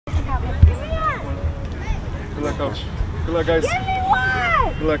Good luck, coach. Good luck, guys. Give me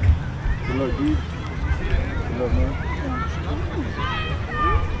one! Good luck. Good luck, dude. Good luck, man.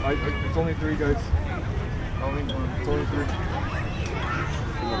 It's only 3, guys. It's only 3.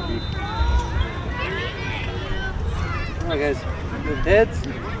 Good luck, dude. Alright, guys. Heads,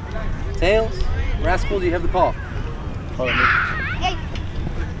 tails, Rascals, you have the call. Call it, Hey.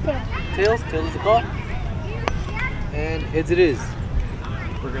 Tails is the call. And heads it is.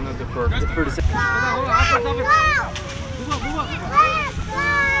 We're gonna defer. Defer to Move up.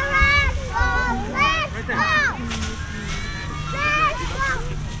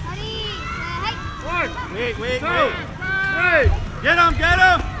 Wait. Get him.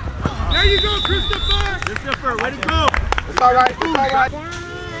 There you go, Christopher, way to go. It's all right. Get back.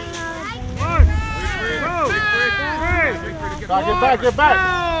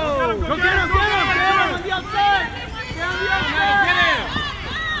 Go get him. On the outside.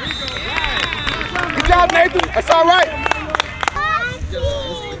 Good job, Nathan. That's all right.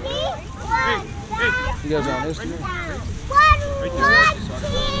 you guys on Instagram.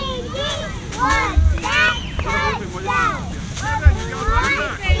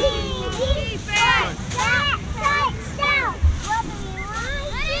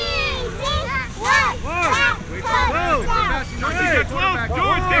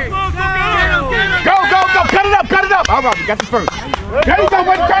 Go. Cut it up. All right, we got this first. There you go,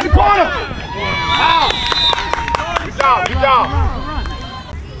 way to turn the corner. Wow. Good job.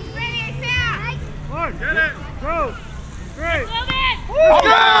 Get it. Go. Great. All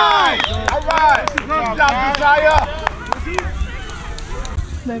right. Good job, Josiah.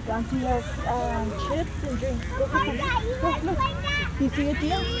 Look, Auntie has chips and drinks. Look. You see it,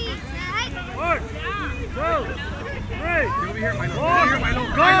 deal? Go. Great. Get over here, Milo.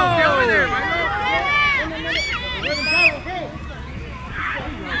 Go. Get over there, Milo.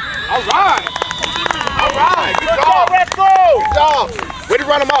 All right. Good job. Let's go. Good job. Way to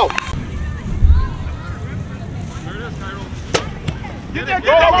run them off. Get there.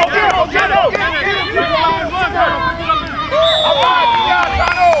 Go. All right. Good job, Tano.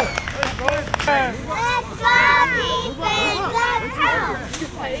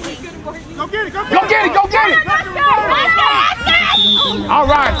 Go get it. All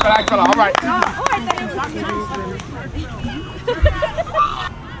right, fella. All right.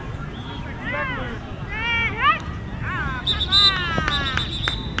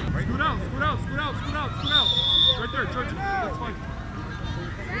 Scoot out. Right there, George. That's fine.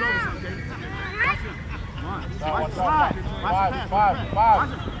 Scoot over some, Gabe. Watch this. Come on. Watch the slide. Five.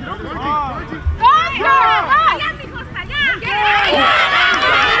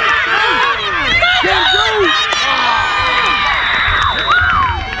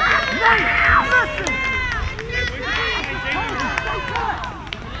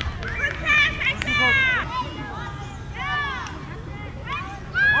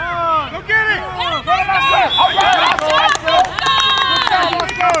 Go get it!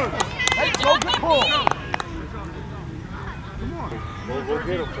 Good pull. Go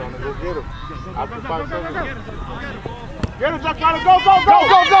get him, Tony. Go get him. After 5 seconds. Get him, Giancarlo. Go.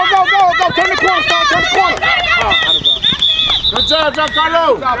 Turn the corner, son. Turn the corner. Good job, Giancarlo.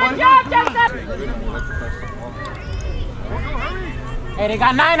 Hey, they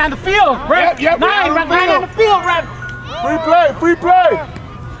got 9 on the field, right? Yep. 9 on the field, right? Free play.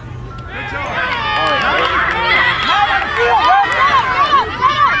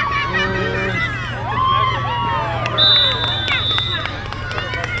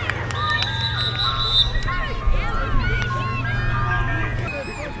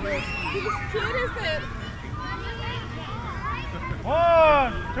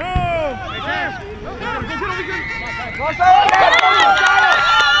 One, two.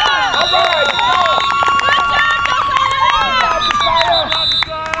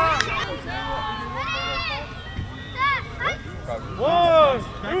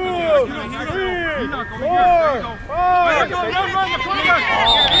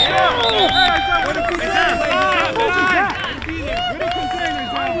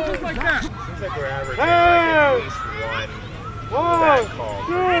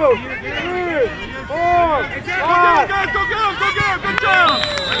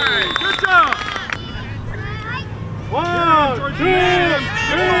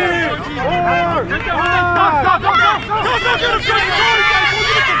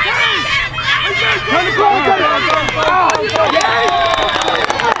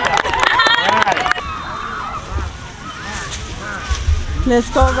 Let's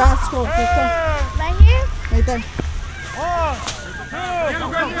go, Rascals. Let's go. Right here? Right there.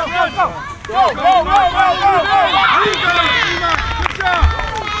 Go.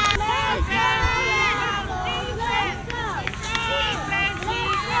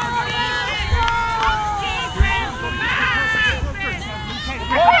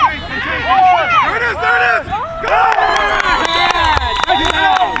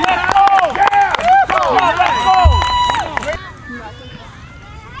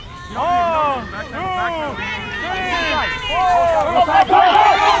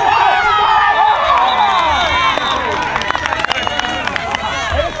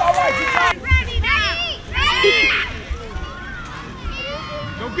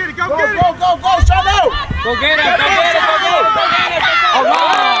 go, Shadow! Go get him, go get him, go get him, go get him! All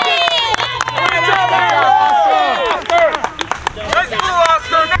right!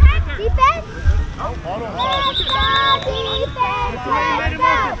 Defense!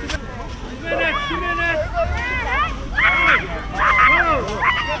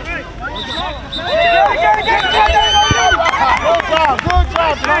 Good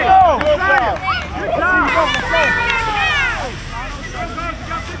job, Shadow! Good job!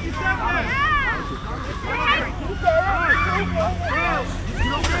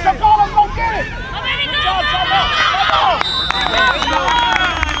 Chacolo, go get it! Good job, Shadow!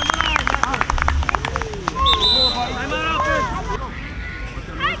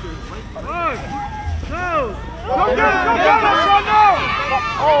 Go get it, Shadow!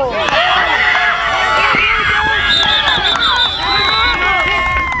 Oh!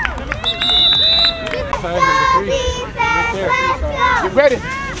 Get ready.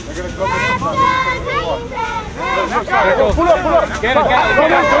 They're going to come in. Pull up. Get it,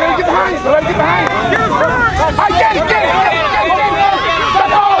 Don't let him get behind. Get it.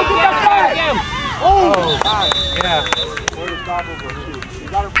 Shadow, get that flag. Oh. Yeah. You got it.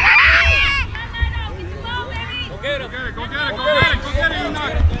 Go get it, you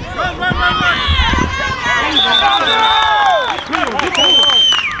knock it. Run.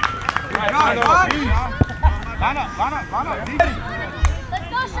 Line up. Let's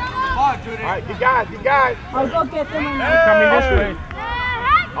go, Shadow! All right, you got it. I'll go get them on Coming this way.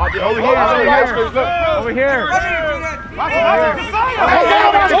 Over here. Over here.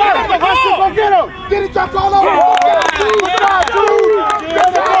 Go get him. Get it, Chacolo. Good job, dude.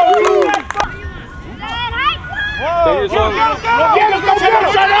 Go get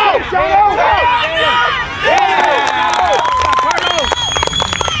him, Shadow.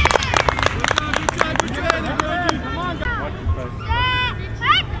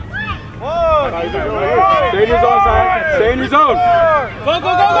 Stay in your zone, side. Stay in your zone. Go!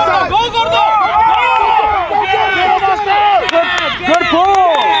 Good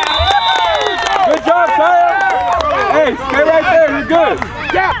pull. Good job, side. Hey, stay right there. You're good.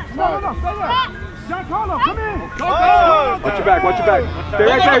 Yeah. Watch your back. Stay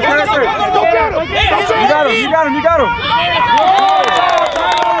right there. Go get him. You got him.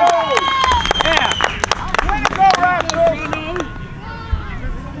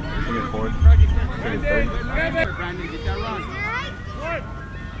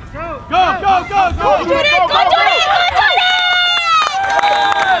 Go.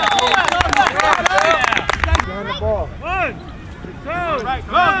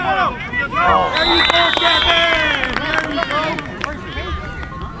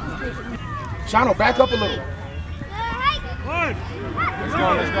 Shano, back up a little. Let's go.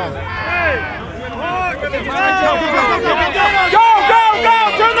 Go!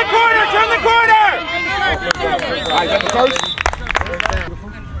 Turn the corner! All right, that's the first.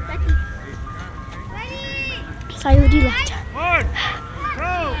 Sayuri left.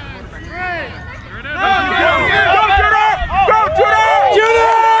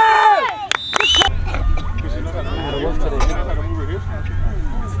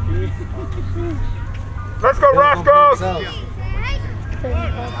 Let's go, Rascals!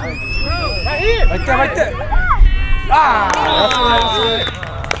 Right there.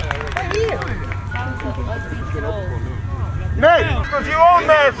 Nate, because you own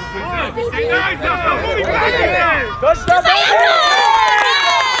this! Touchdown, baby!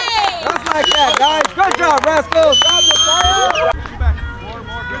 Just like that, guys. Good job, Rascals.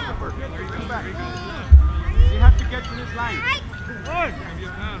 You have to get to this line.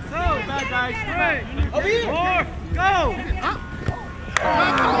 Bad guys. More. Go.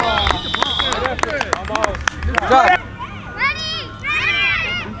 Good job.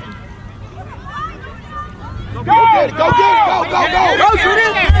 Go get it! Go! Shoot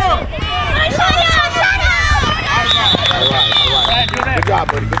it! Good job,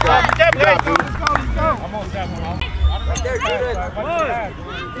 buddy. Good job, dude. Right there, Judith. 1,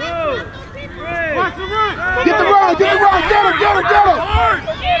 2, 3. Watch the run. Get the run! Get him!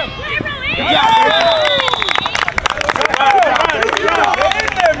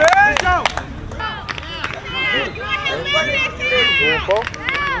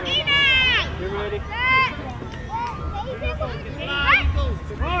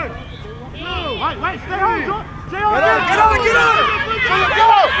 Wait, stay home, George. Stay on. Get on!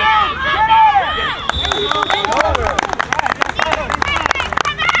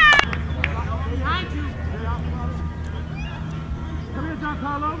 Come here,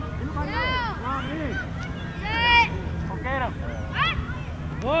 Giancarlo. Anybody else? Run in. Go get him.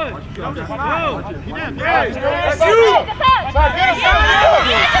 1, 2, get down. That's you!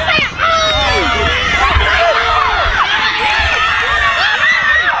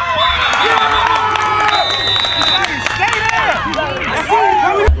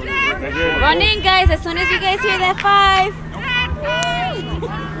 Run in, guys, as soon as you guys hear that 5.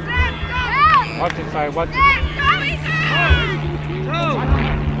 Watch it, side. Watch it.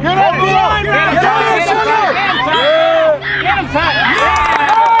 Get up, get up! Get him, side!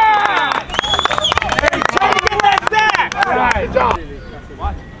 Good job.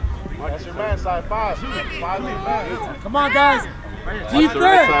 Watch your man, side. 5. 5 lead man. Come on, guys. Watch the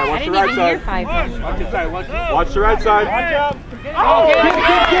right side. Watch the right side. 5. Watch your side. Watch the right side. Oh, get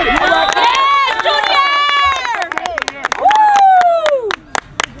it.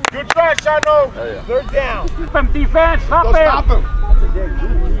 Good try, Shano. 3rd down. Keep him, defense. Stop him. Stop him.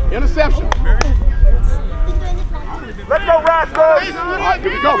 Interception. Let's go, Rascals.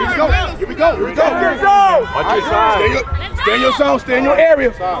 Here we go. Watch your side. Stay in your zone. Stay in your area.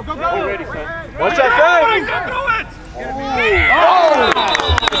 We're ready, son. Watch that thing.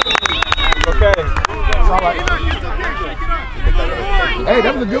 Okay. It's all right. Hey,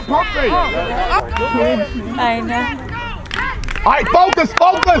 that was a good pump fake. I know. All right, focus.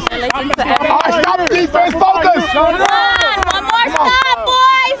 All right, stop the defense. Focus. One more stop,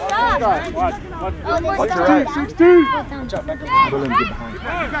 boys. Watch your right. 16. Come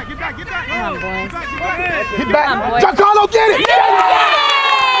on, boys. Get back. Giancarlo, get it.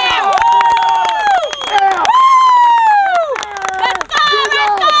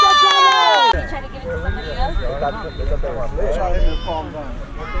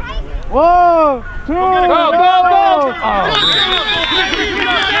 Whoa! 2! Go!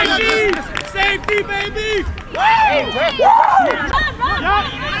 Safety, baby!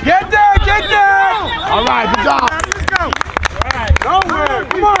 Get there! All right, good job. Let's go! Nowhere!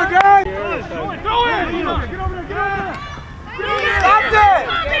 Come on, guys! Go in! Get over there! Stop it!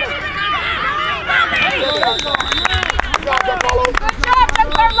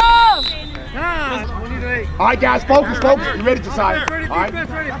 All right, guys, focus. You ready, Josiah? All right,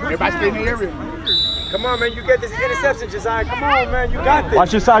 everybody stay in the area. Come on, man, you get this interception, Josiah. Come on, man, you got this.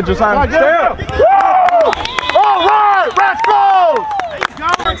 Watch your side, Josiah. Stay up. All right, let's go.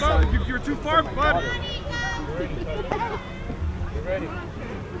 You're too far, bud. Ready.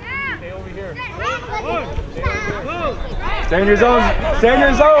 Stay over here. Stay in your zone. Stay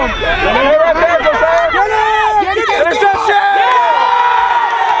right there, Josiah. Get it! Interception!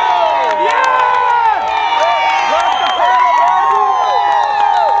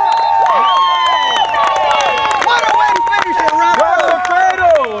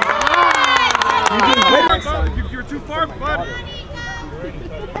 You're too far, bud.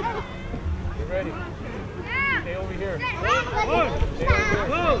 Ready. Stay over here.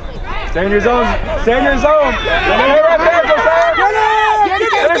 Stay in your zone. Stay right there, Josiah. Get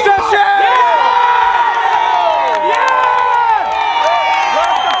it! Interception!